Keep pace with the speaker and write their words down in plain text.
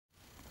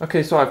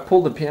Okay, so I've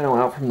pulled the piano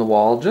out from the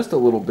wall just a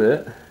little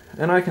bit,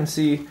 and I can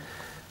see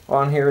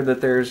on here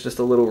that there's just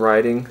a little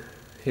writing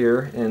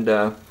here,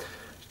 and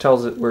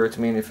tells it where it's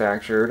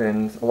manufactured,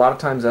 and a lot of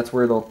times that's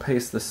where they'll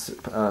paste the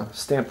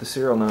stamp the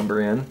serial number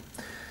in.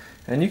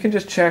 And you can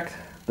just check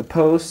the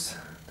posts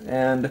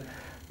and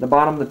the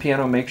bottom of the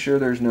piano, make sure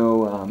there's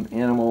no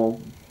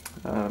animal,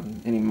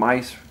 any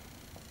mice,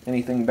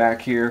 anything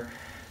back here.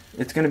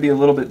 It's going to be a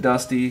little bit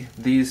dusty.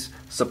 These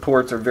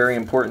supports are very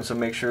important, so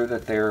make sure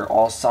that they're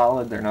all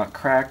solid, they're not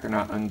cracked, they're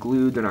not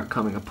unglued, they're not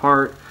coming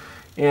apart.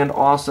 And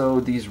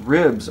also these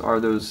ribs are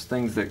those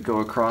things that go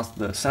across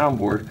the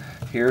soundboard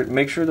here.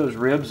 Make sure those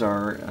ribs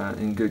are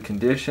in good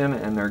condition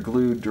and they're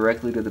glued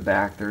directly to the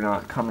back, they're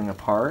not coming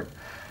apart.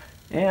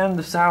 And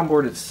the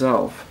soundboard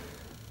itself,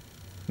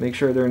 make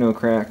sure there are no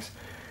cracks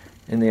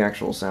in the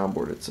actual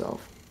soundboard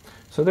itself.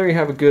 So there you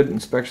have a good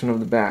inspection of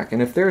the back.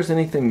 And if there's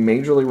anything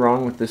majorly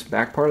wrong with this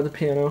back part of the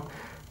piano,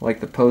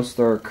 like the posts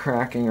are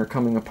cracking or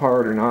coming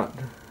apart or not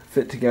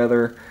fit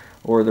together,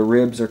 or the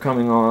ribs are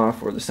coming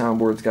off, or the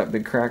soundboard's got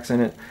big cracks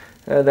in it,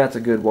 that's a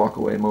good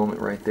walk-away moment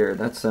right there.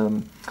 That's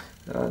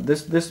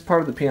this part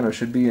of the piano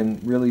should be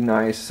in really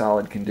nice,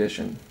 solid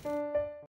condition.